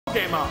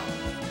Pokemon.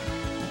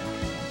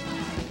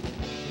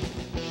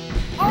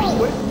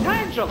 Oh, it's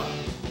Tangela.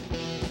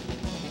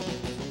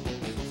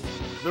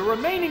 The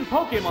remaining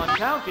Pokemon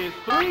count is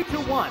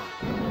 3-1.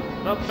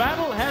 The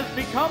battle has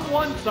become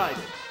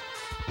one-sided.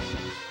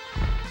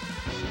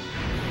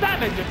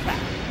 Savage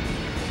attack.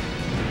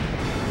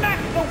 Smack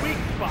the weak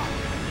spot.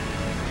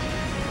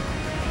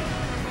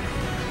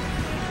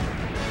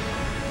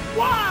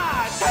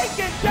 Why? Take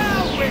it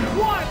down with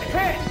one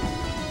hit.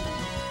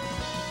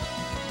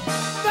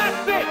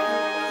 That's it.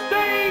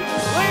 Stay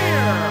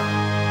clear.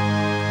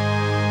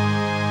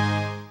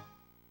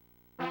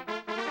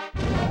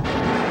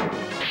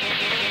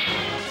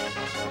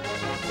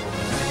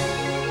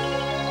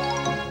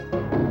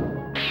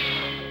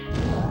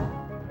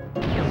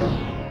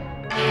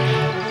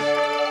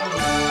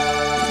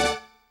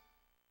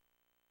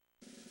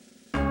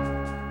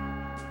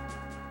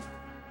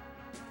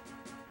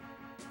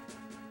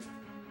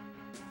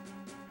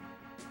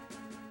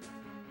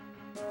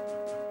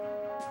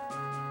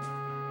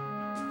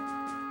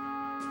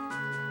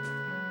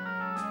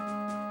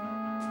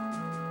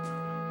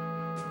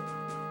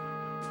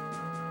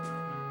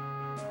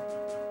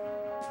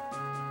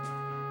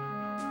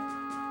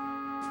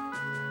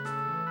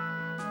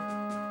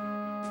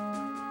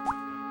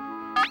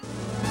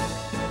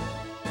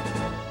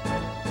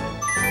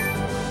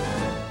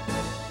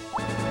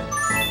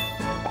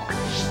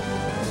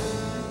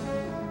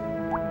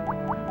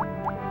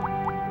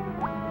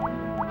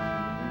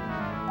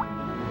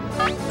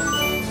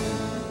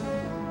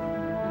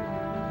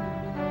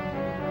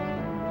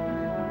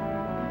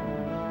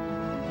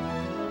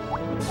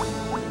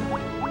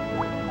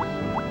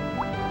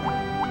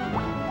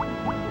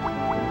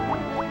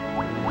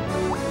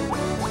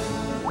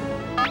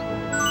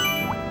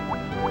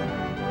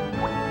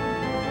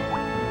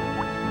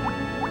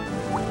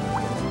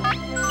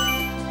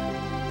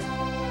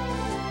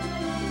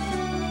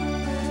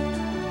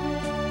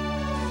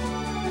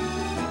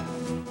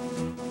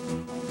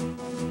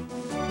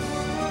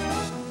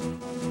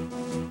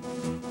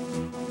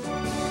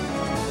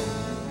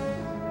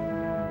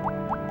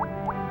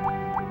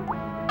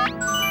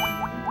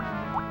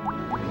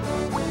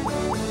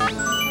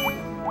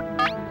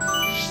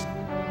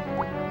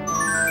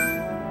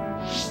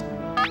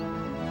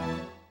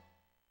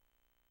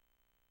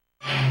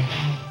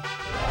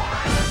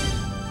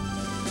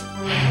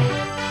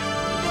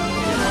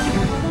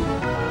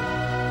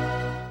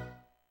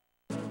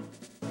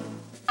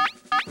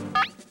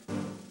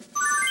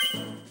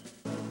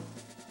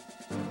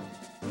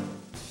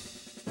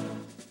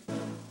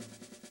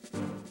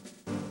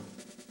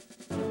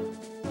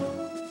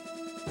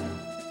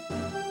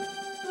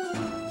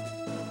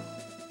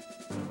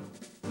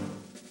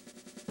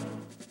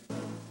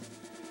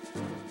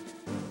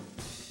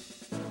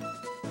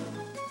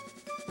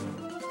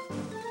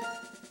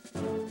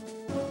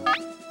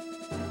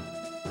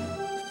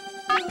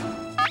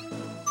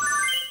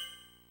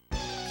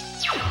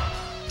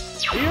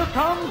 Here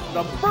comes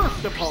the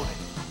first opponent.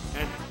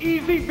 An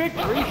easy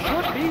victory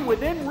should be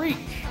within reach.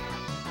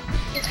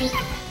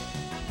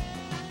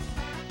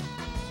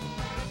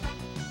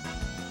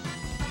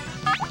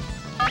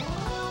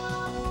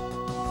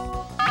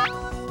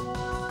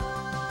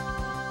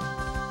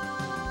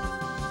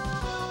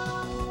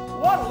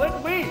 What'll it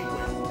lead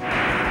with?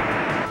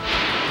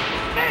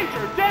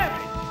 Major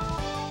damage!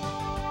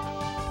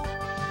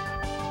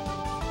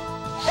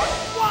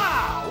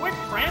 Wow, it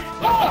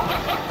transforms!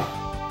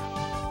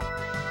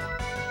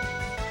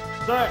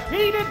 The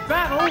heated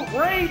battle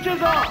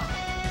rages on!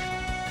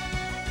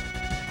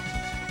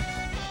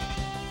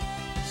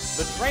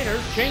 The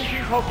trainer's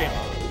changing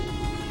Pokemon.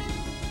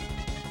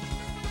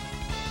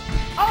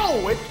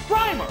 Oh, it's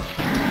Grimer!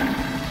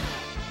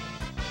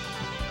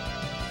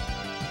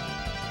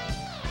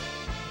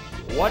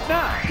 What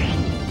now?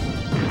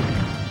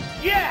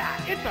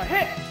 Yeah, it's a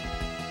hit!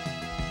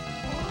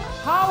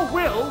 How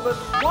will the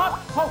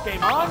swapped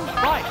Pokemon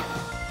fight?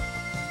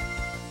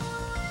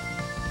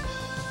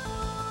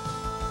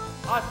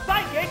 A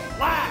Psychic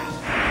Blast!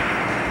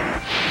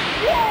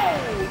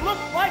 Whoa!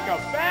 Looks like a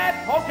bad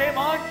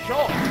Pokemon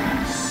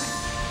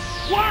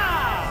choice.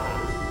 Wow!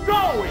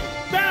 Going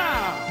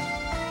down!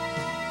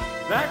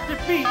 That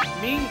defeat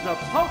means a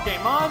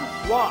Pokemon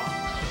swap.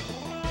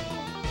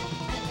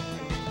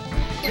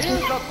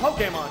 Here's a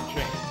Pokemon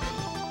chain.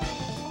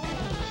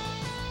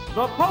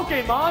 The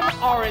Pokemon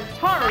are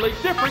entirely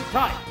different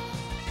types.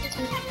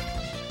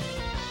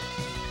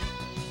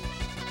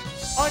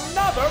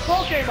 Another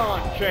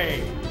Pokemon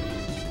chain.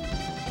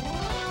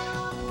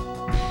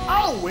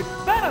 Oh, it's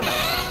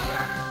Venomous!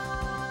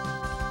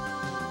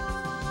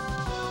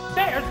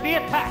 There's the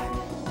attack!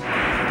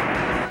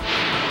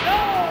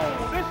 No!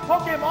 This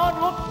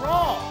Pokemon looks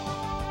wrong!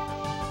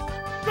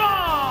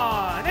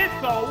 Gone!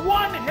 It's a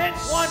one-hit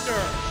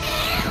wonder!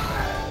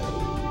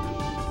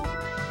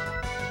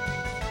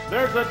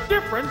 There's a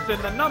difference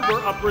in the number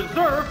of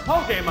reserve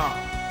Pokemon.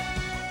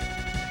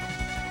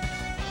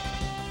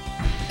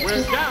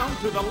 We're down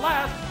to the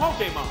last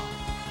Pokemon.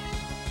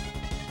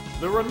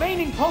 The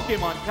remaining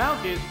Pokemon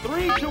count is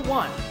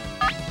 3-1.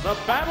 The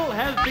battle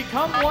has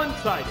become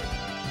one-sided.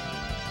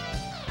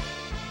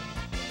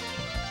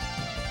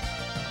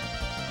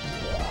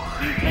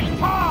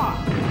 Guitar!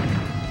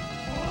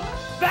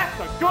 That's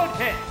a good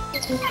hit!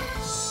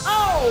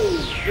 Oh!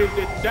 Is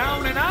it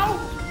down and out?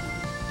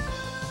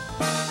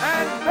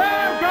 And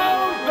there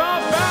goes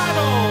the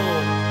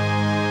battle!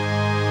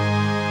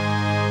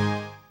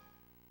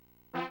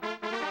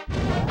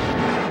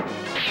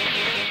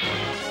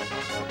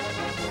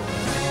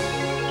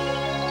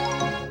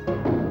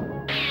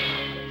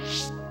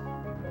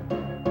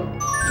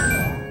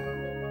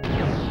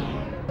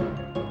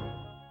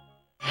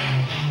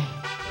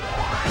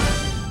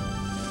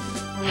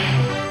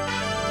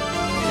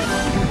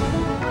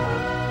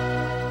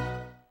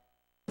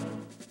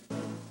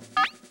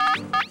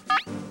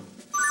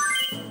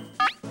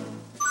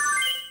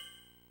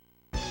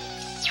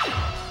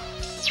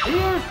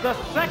 Here's the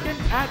second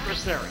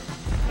adversary.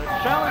 The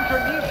challenger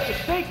needs to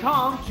stay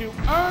calm to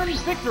earn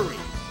victory.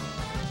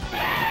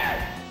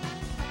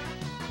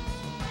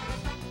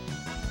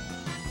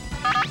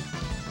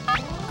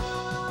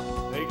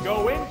 They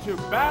go into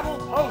battle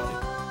poses.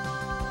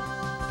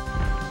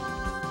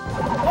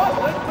 What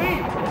will it be?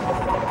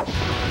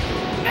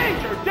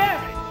 Major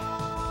damage!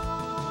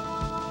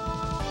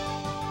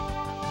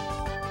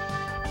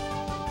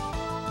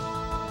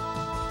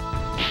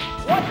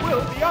 What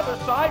will the other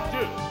side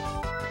do?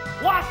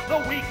 Watch the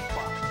weak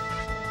spot.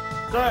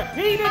 The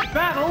heated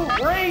battle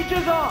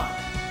rages on.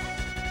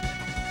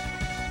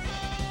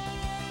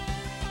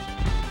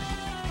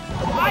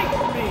 Ice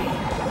beam.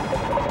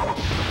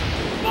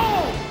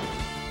 Boom.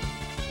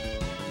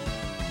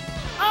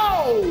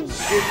 Oh,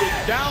 is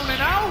it down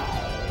and out?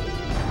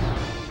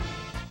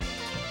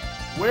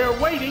 We're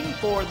waiting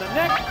for the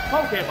next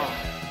Pokemon.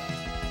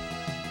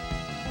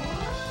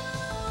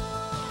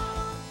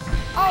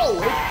 Oh,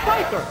 it's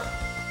Piper.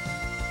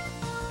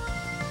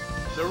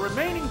 The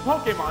remaining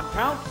Pokemon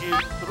count is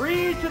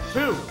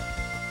 3-2.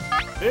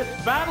 This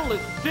battle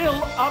is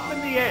still up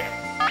in the air.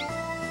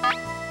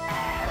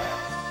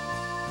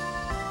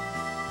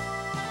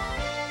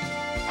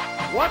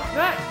 What's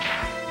next?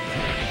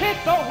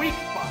 Hit the weak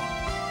spot.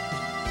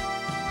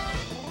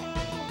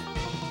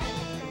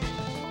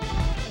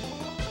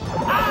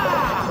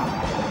 Ah!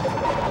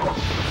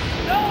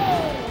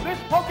 No! This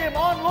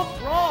Pokemon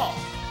looks wrong.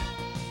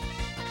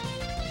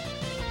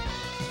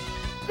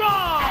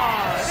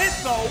 God!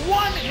 It's a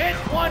one-hit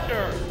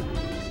wonder!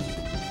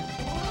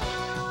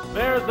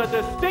 There's a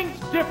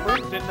distinct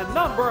difference in the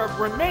number of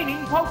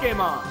remaining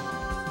Pokemon.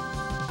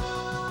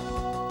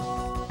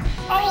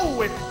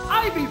 Oh, it's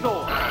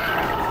Ivysaur!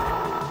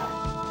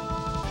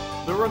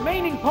 The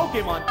remaining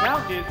Pokemon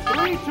count is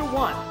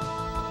 3-1.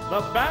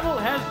 The battle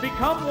has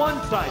become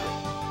one-sided.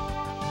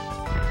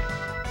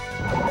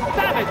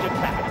 Savage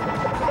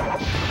attack!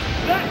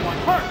 That one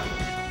hurt!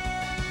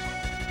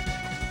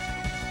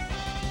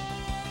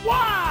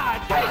 Why?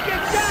 Take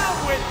it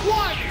down with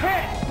one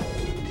hit!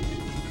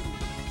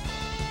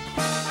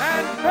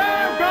 And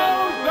there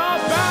goes the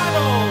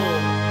battle!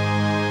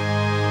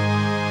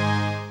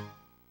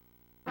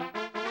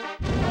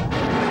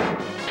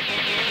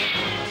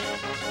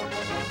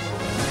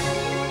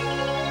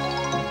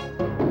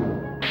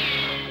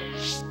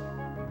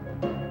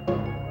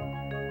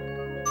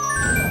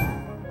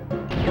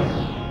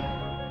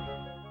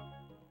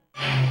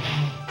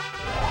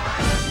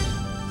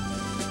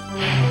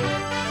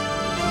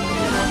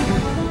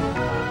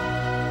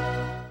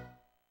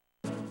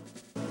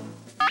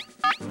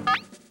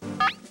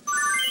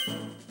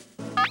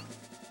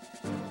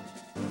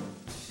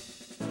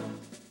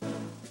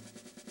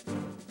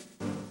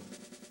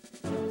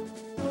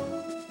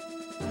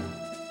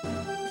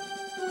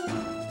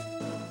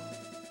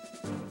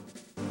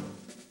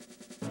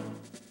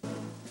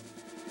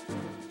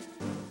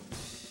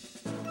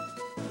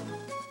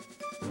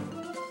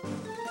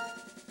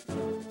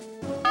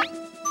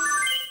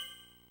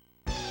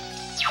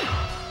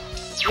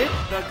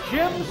 It's the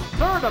gym's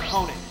third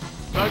opponent.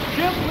 The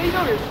gym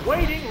leader is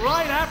waiting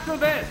right after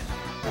this.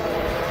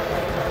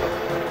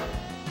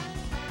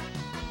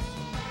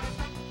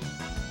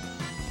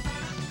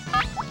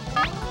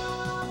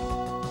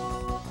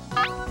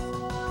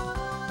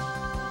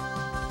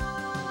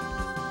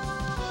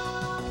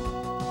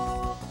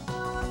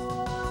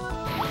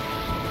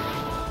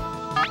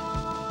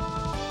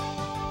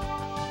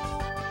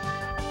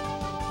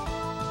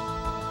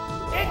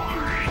 It's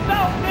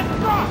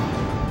self-destruct!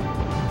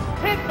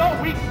 Hit the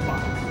weak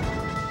spot.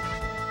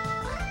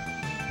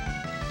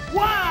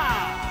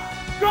 Wow!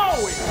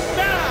 Going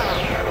down!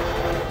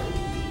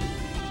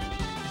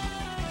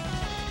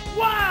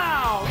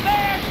 Wow!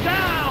 They're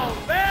down!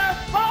 They're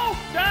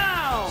both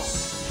down!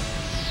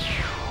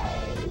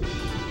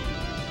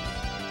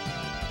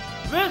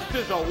 This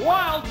is a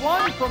wild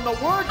one from the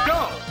word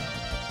go.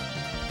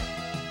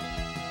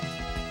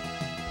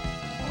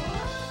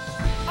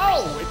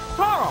 Oh, it's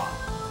Tauros!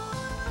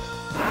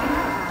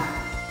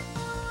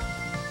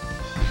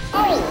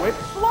 Oh, it's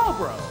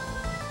Slowbro!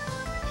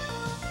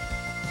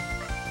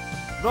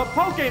 The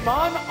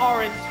Pokemon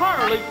are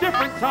entirely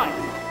different types.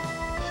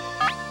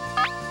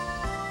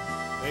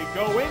 They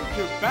go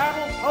into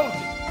battle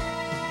poses.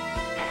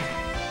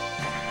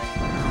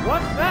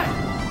 What's that?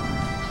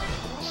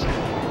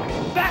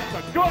 That's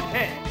a good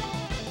hit.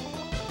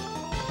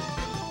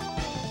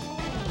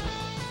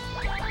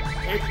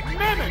 It's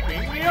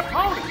mimicking the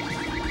opponent.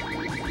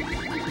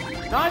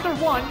 Neither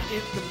one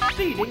is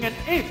conceding an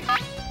inch.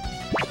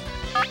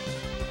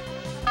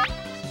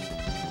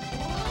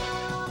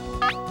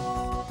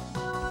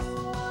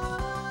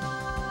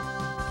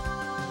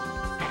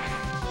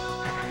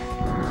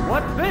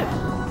 What's this?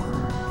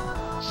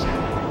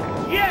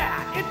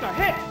 Yeah, it's a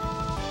hit.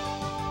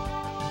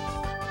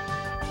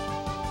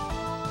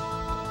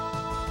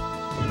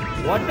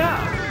 What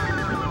now?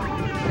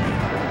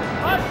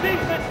 A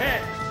decent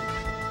hit.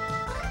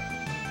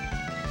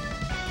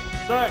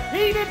 The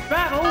heated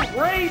battle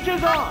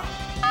rages on.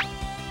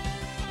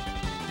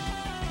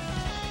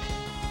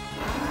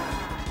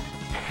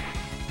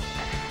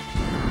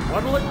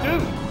 What'll it do?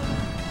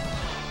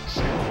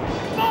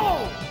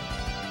 Boom!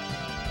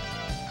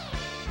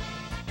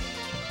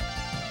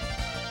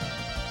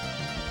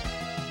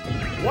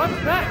 What's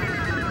that?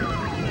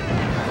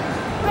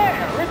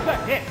 There, it's a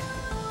hit.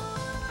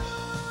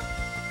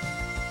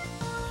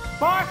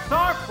 Sparks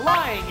are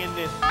flying in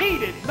this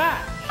heated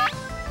match.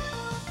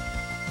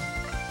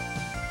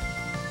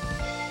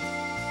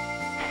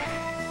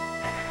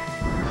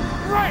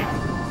 Right!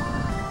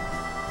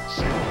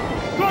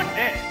 Good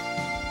hit!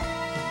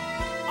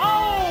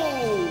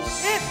 Oh!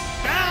 It's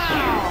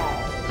down!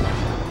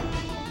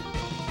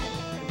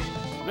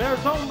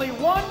 There's only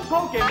one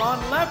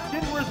Pokemon left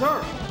in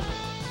reserve.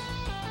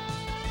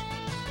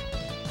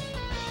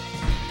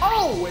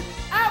 Oh, it's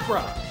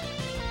Abra!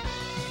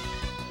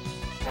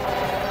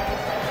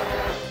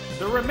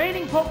 The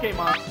remaining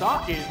Pokemon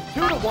stock is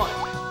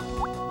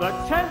 2-1. The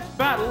tense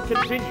battle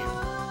continues.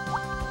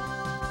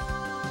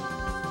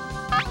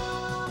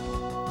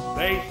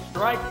 They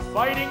strike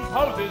fighting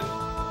poses.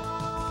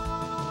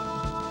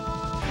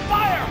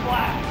 Fire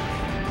Blast!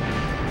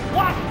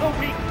 Block the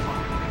weak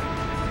spot.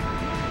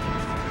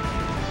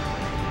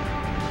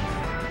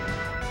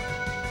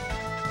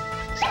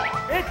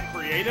 It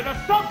created a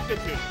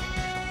substitute.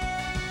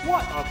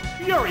 What a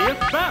furious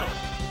battle!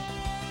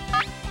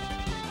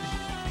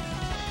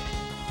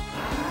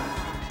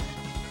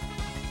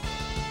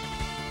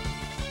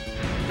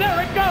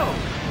 There it goes!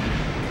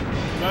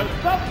 The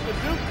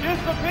substitute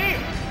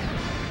disappears!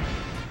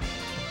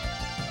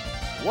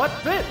 What's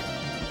this?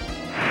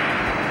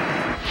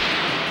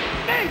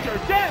 Major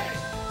damage!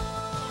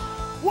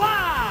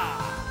 Wow!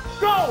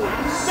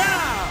 Going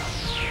down!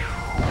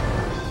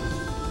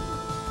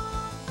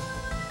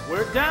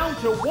 We're down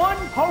to one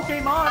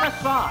Pokemon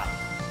aside.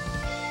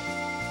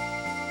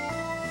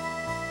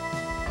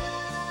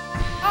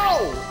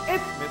 Oh,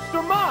 it's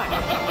Mr. Mime!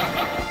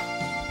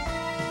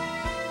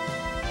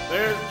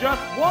 There's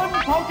just one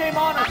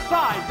Pokemon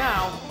aside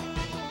now.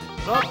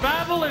 The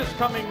battle is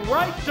coming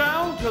right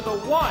down to the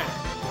wire.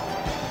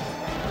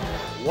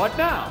 What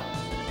now?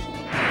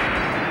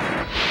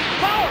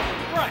 Power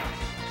strike!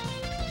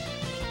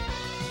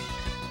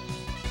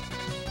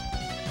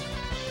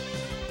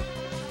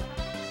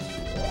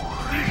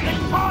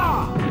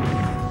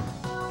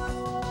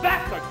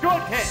 That's a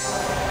good hit!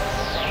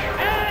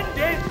 And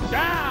it's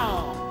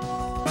down!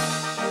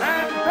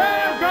 And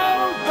there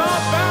goes the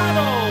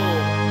battle!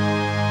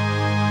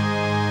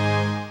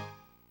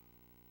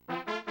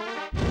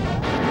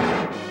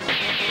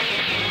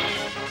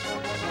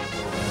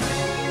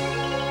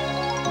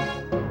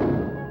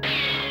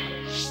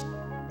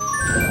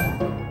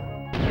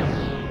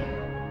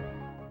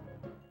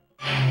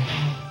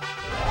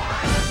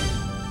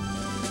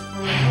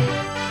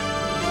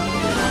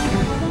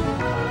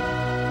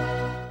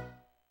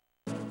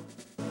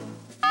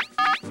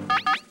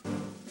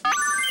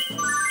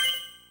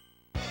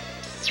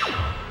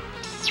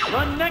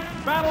 The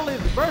next battle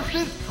is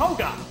versus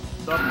Koga,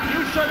 the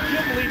Fuchsia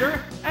Gym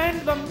Leader and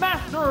the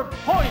Master of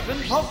Poison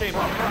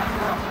Pokemon.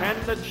 Can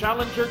the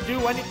challenger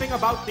do anything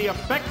about the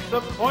effects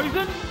of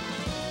poison?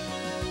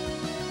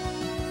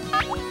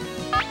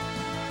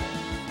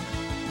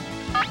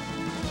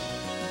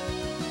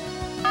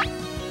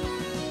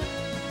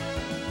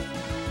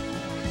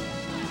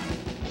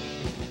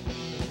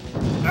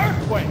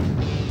 Earthquake!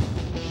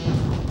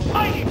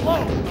 Mighty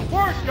blow, the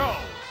word go!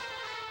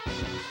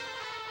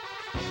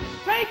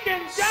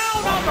 Taken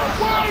down on the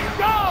word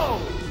go!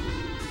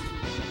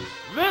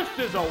 This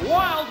is a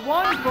wild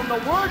one from the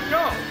word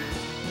go!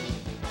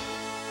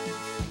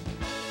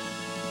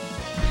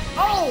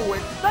 Oh,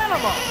 it's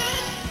Venomoth!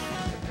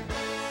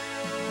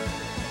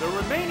 The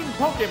remaining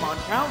Pokemon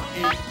count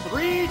is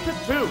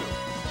 3-2.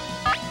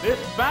 This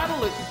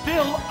battle is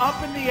still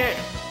up in the air.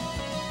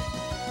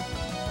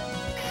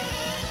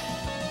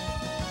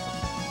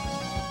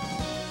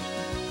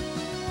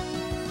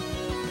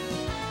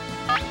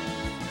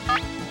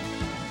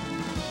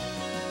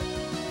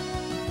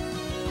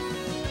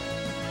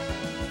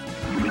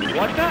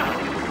 What now?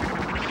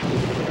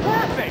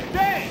 Perfect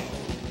day!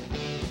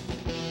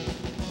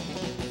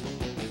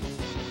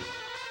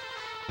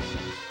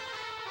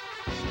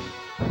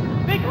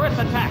 Vigorous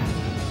attack!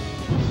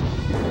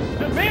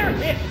 Severe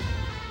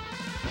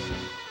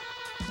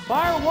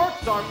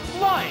Fireworks are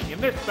flying in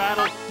this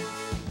battle.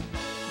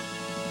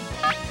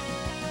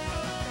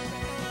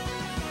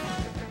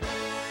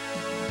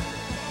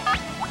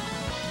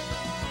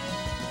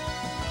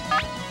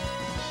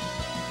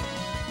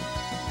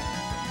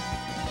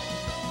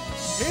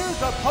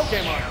 Here's a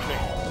Pokemon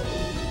thing.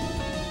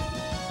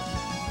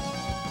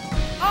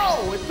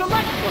 Oh, it's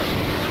Electro!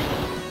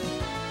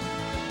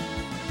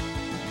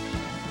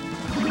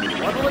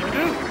 What'll it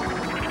do?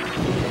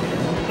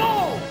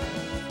 No!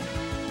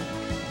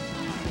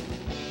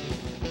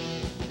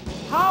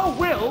 How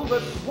will the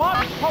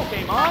SWAT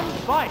Pokemon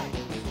fight?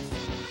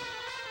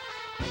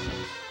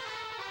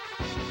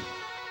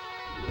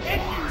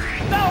 It's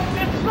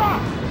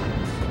self-destruct!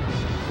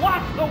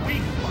 Watch the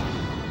weak spot!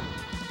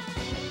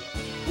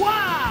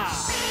 Wow!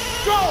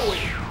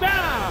 Going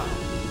down!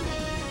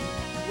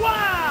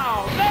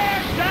 Wow!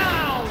 They're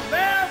down!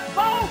 They're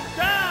both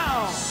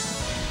down!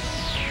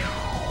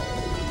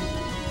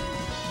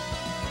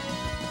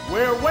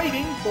 We're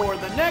waiting for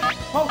the next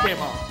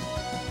Pokemon.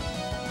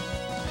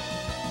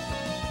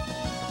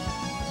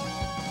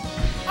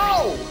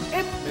 Oh!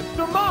 It's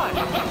Mr. Mime!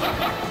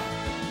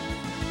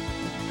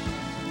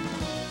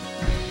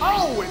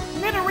 Oh! It's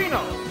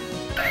Nidorino!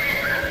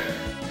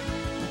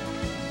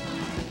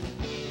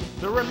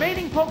 The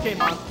remaining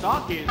Pokemon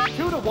stock is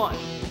 2-1.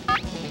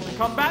 The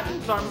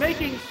combatants are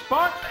making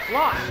sparks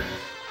fly.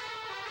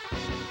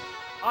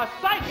 A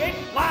Psychic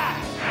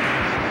Blast!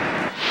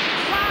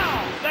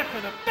 Wow, that's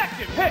an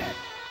effective hit!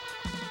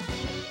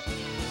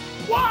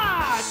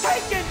 Wow,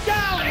 taken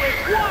down with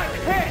one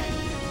hit!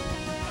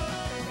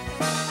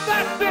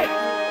 That's it!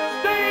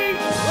 Stay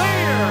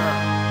clear!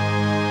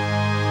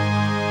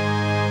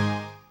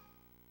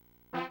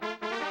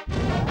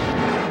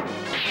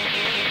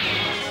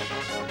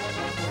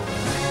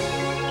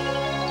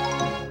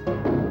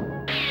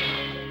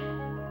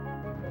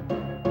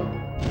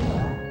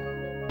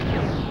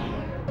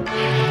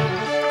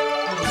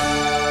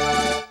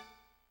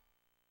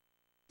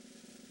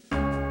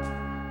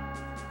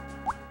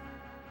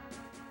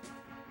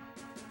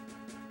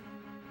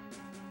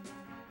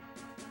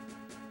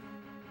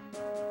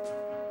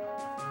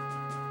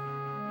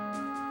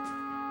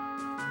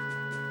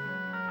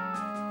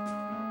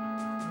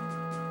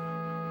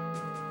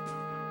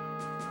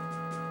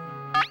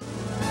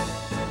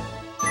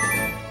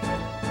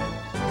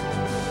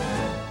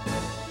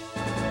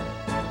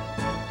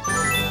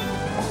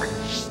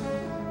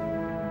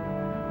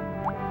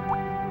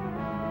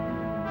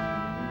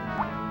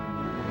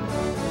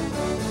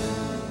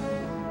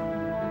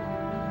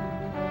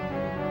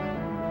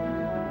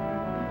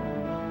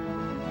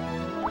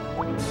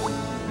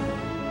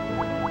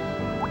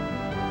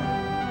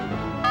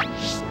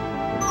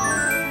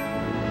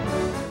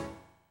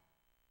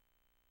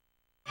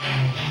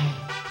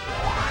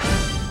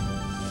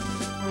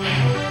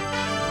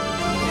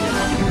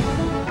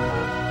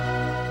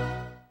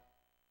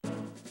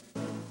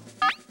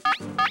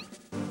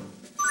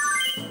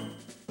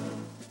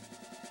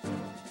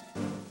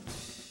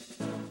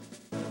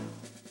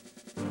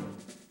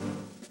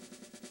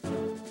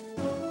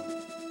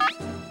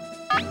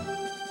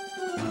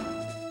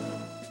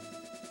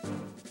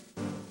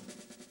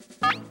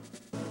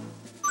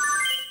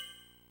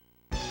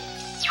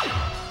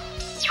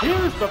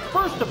 Here's the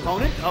first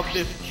opponent of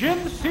this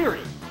gym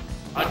series.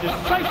 A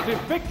decisive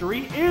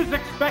victory is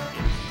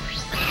expected.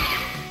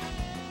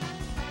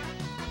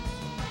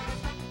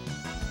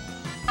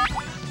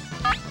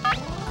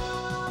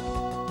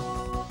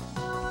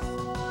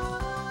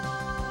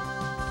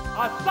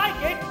 A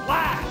Psychic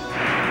Blast!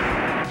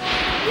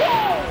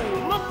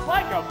 Whoa! Looks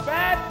like a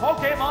bad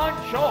Pokemon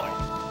choice.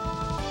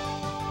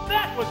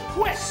 That was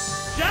quick!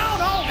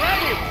 Down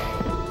already!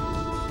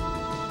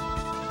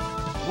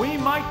 We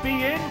might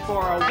be in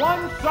for a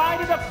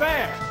one-sided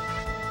affair.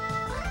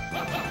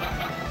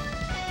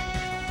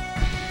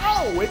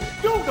 Oh, it's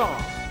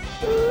Dewgong.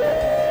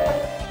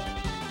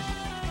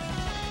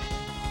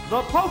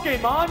 The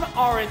Pokemon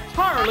are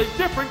entirely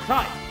different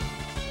types.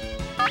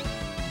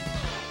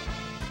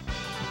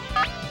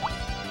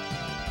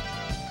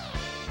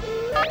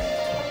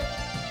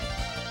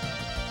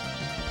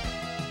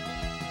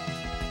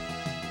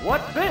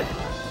 What's this?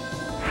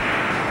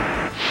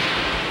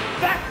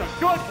 That's a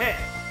good hit.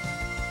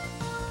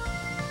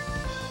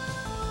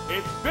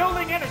 It's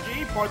building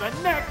energy for the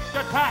next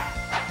attack.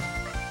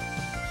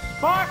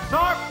 Sparks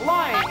are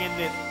flying in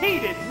this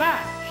heated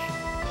match.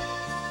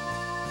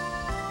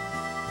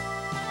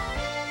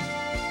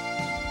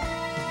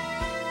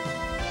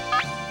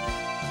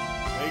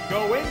 They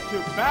go into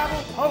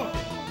battle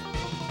posing.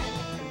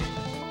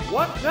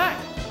 What's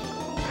next?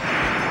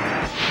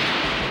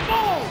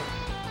 Boom!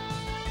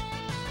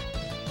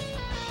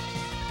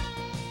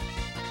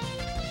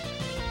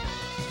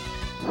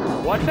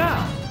 What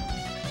now?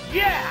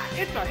 Yeah,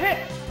 it's a hit!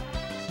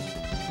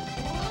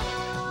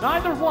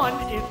 Neither one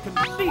is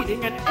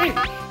conceding an inch.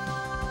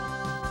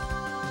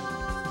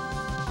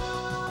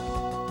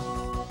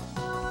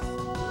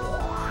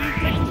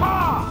 Seeking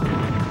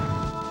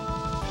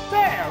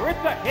there,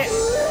 it's a hit!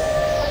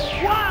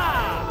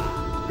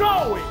 Wow!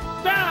 Going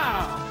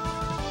down!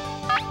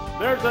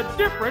 There's a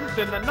difference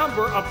in the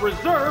number of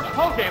reserve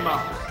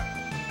Pokemon.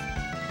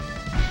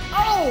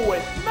 Oh,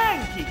 it's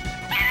Mankey!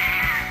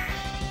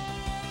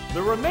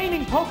 The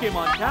remaining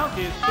Pokemon count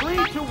is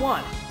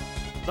 3-1.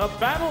 The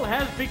battle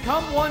has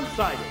become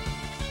one-sided.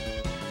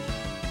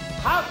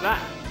 How's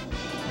that?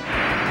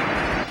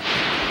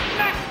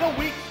 That's the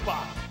weak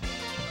spot.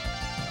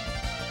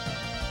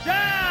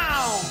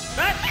 Down!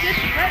 That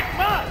didn't take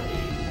much!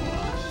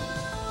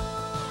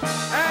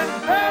 And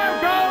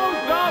there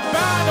goes the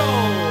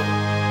battle!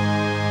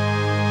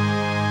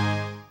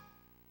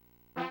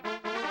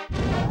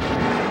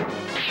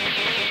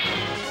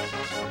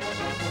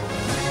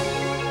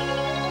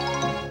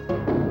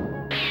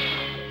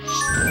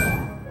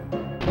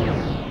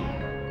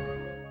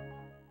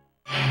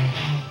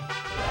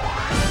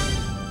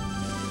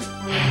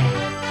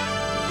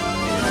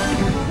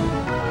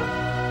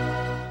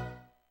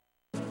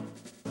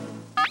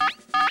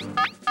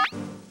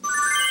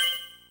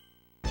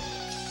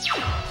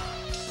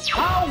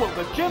 How will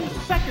the gym's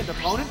second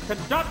opponent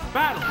conduct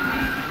battle?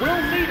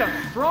 We'll need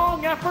a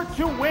strong effort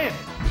to win.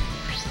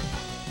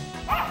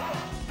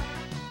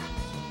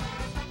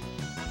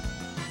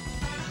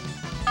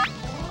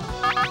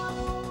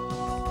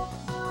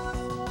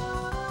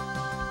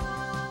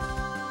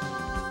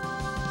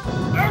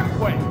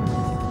 Earthquake!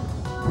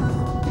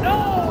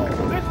 No!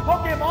 This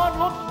Pokemon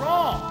looks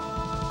wrong!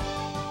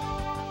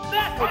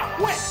 That was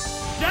quick!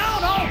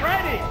 Down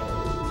already!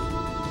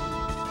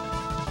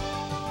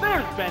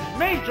 There's been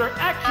major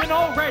action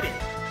already!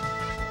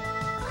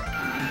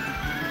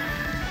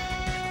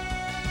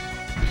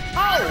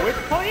 Oh, it's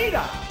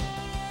Ponyta!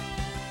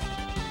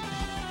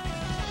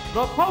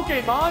 The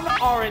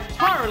Pokemon are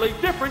entirely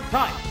different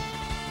types.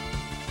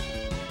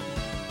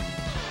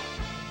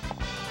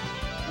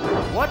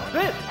 What's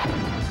this?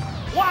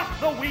 What's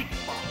the weak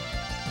spot?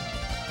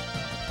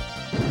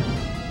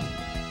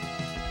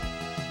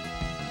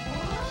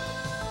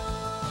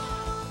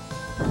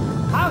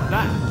 How's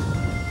that?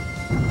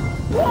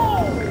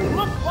 Whoa!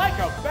 Looks like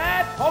a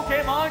bad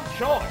Pokemon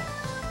choice.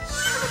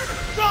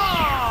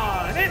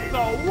 Gone! It's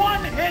a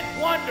one-hit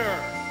wonder!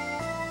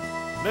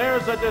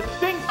 There's a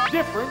distinct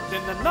difference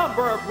in the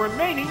number of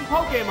remaining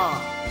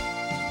Pokemon.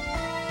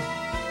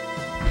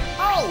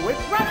 Oh, it's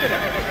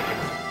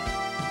Rapidash!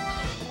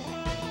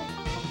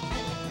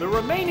 The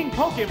remaining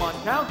Pokemon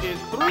count is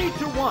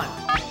 3-1.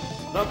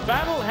 The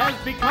battle has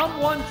become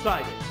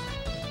one-sided.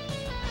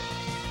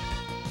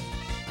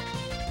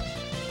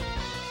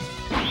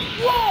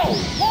 Whoa!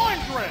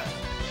 Horndrill!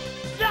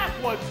 That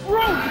was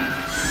brutal!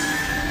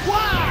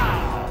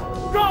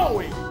 Wow!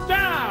 Going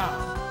down!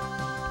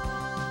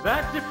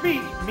 That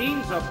defeat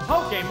means a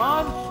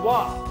Pokemon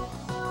swap.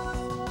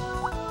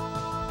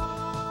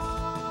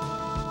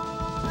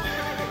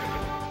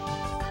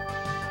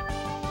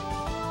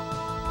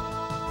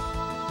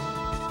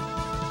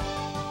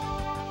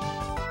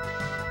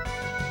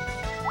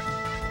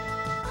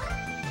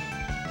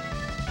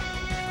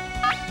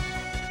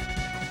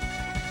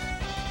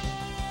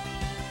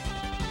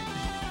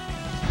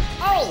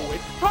 Oh,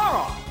 it's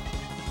Tauros!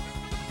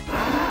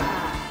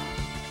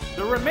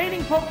 The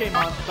remaining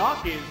Pokemon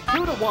stock is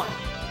 2-1.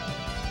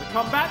 The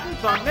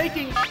combatants are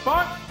making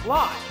sparks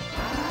fly.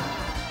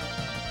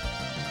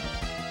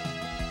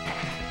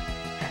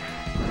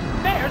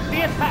 There's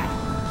the attack!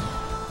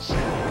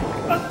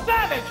 A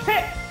savage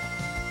hit!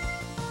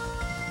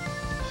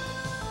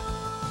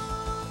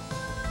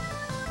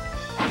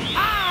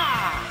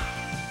 Ah!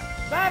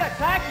 That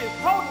attack is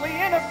totally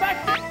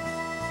ineffective!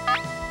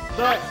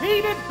 The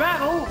heated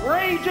battle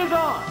rages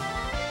on!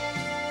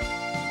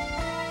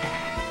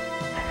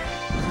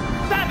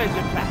 Savage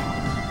attack!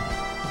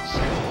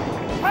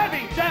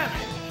 Heavy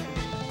damage!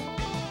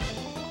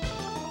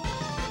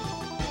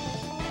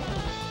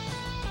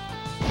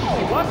 Oh,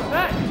 what's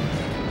that?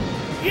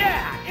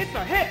 Yeah, it's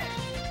a hit!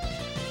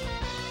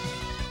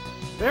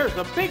 There's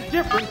a big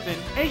difference in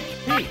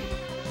HP.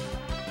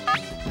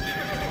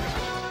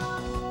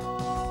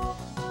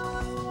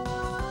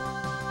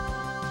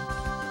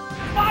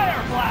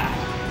 Fire blast!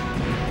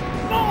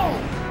 Boom!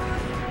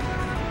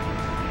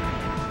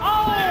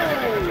 Oh!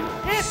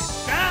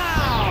 It's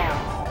down!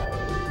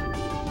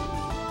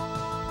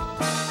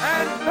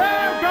 And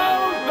there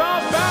goes the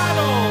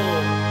battle!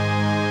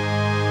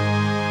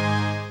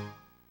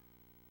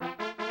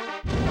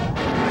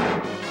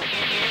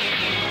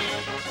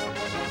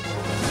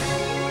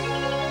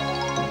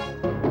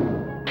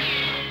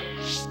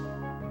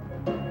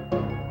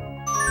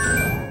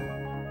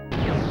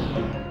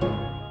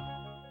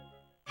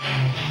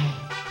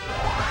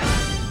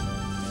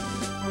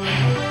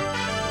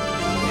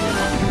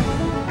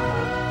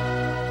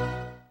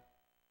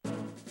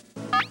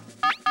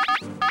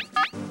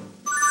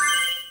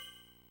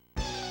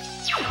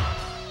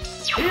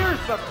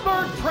 Here's the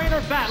third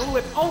trainer battle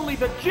with only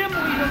the gym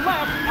leader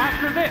left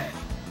after this.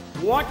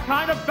 What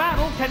kind of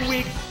battle can we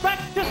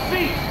expect to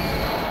see?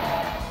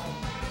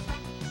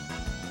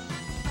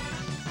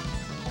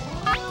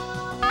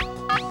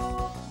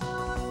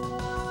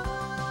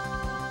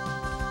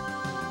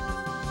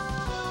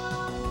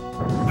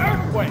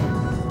 Earthquake!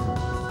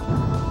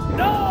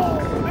 No!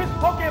 This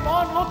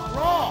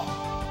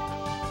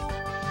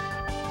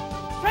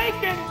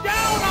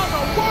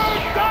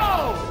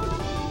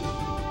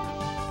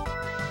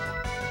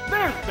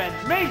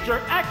been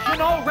major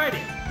action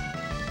already.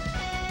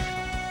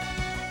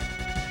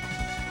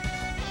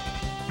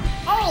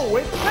 Oh,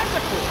 it's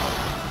Tentacool!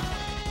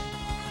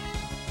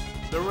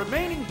 The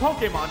remaining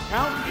Pokemon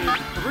count is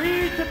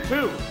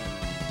 3-2.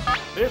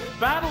 This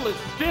battle is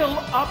still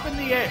up in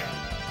the air.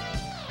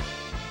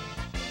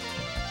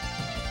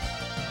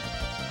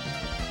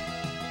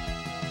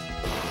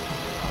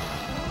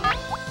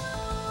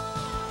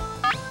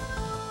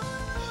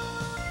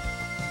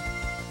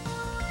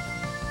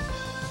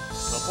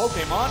 The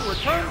Pokemon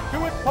returns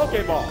to its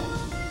Pokeball.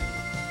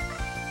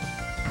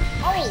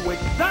 Oh,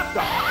 it's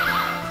Zapdos!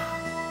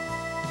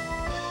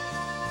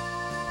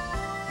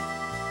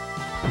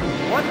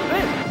 What's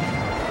this?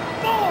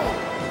 Boom!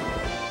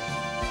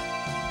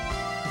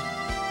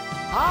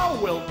 How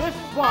will this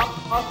swap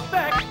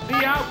affect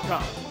the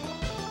outcome?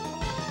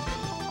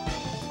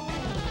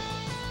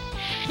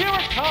 Here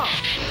it comes!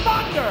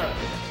 Thunder!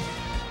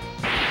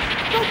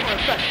 Super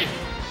effective!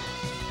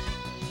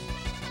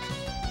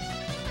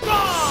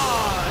 Gone!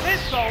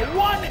 It's a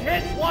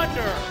one-hit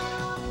wonder!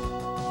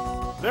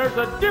 There's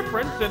a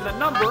difference in the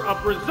number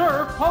of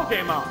reserve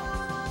Pokemon.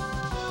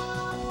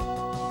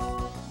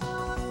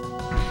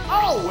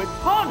 Oh, it's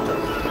Haunter!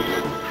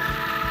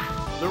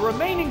 The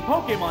remaining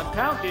Pokemon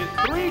count is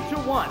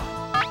 3-1.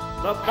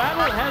 The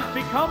battle has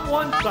become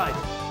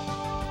one-sided.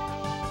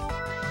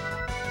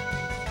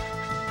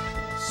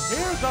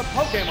 Here's a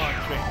Pokemon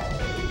chase.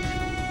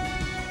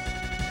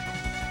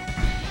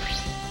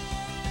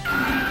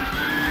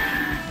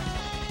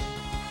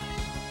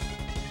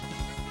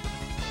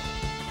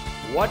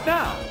 What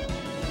now?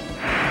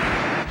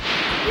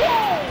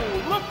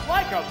 Whoa! Looks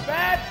like a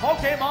bad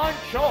Pokemon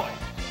choice.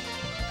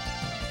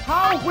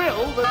 How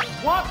will the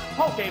swapped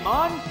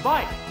Pokemon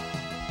fight?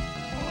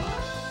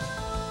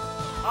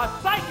 A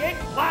Psychic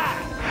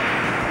Blast!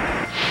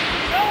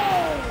 No!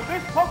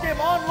 This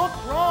Pokemon looks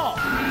wrong!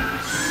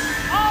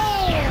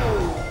 Oh!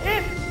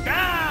 It's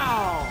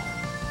down!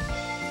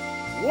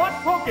 What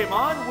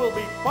Pokemon will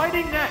be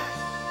fighting next?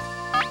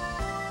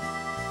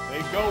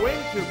 They go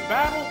into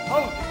battle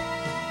poses.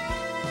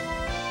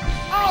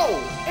 Oh!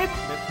 It's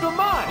Mr.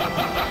 Mime!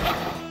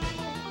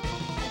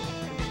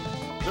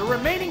 The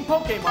remaining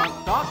Pokemon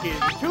stock is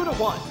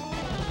 2-1.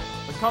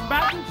 The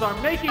combatants are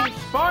making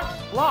sparks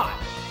fly.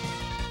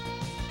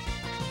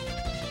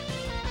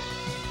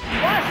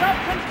 Flash up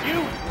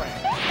Confuse Ray!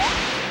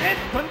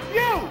 It's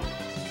confused!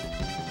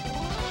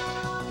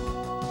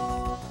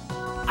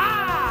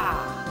 Ah!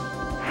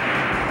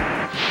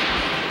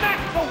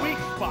 That's the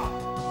weak spot!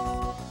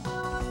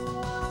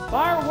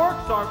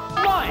 Fireworks are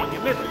flying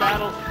in this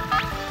battle.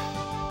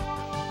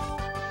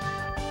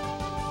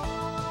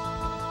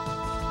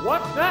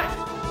 What's next?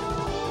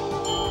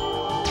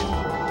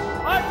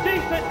 A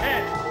decent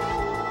hit!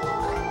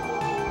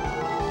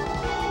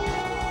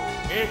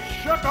 It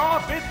shook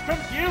off its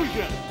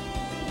confusion.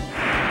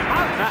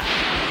 How's that?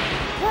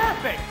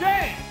 Perfect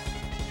aim!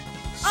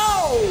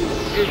 Oh!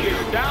 Is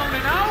it down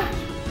and out?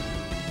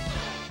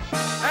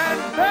 And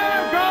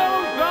there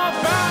goes the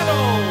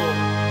battle!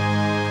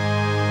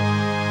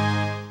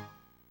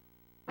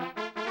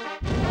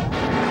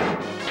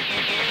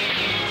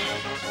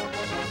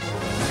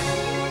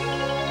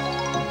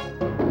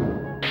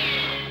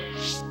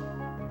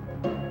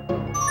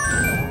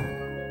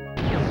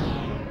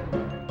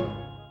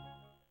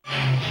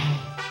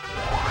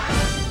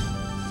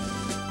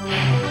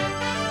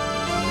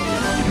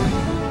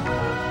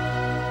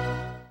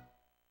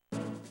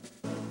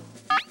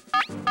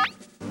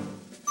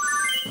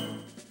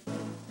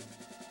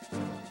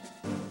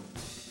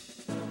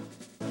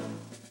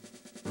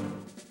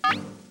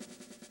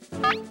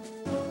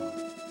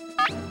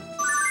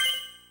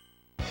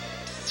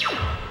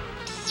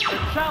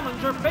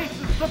 Challenger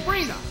faces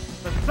Sabrina,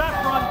 the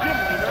Saffron Gym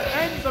Leader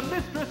and the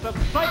Mistress of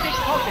Psychic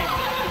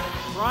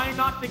Pokemon. Try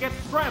not to get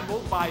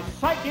scrambled by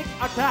Psychic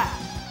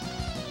attacks.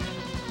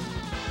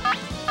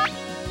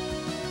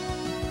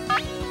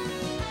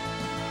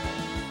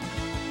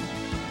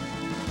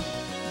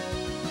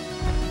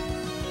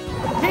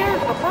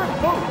 Here's the first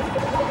move.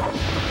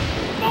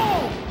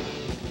 Boom!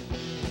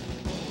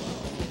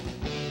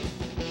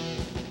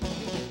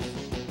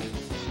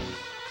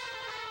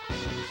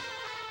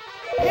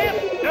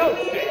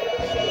 Hypnosis!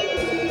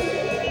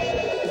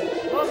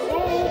 The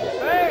move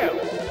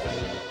failed!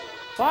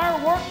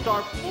 Fireworks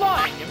are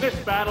flying in this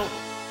battle.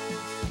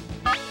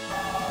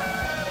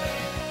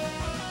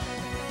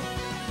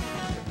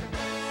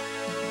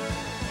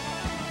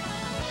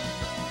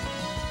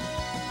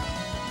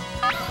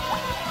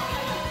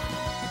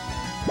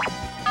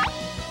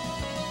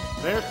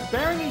 They're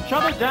staring each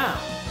other down.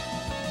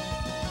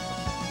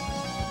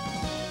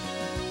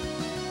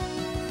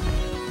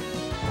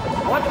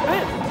 What's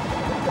this?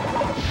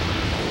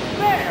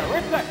 There,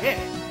 it's a hit!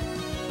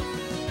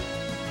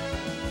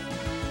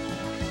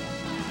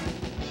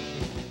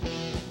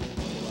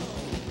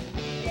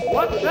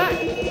 What's that?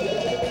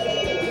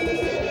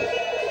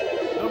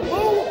 The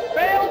move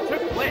failed to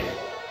click.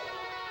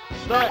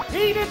 The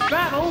heated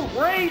battle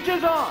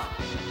rages on.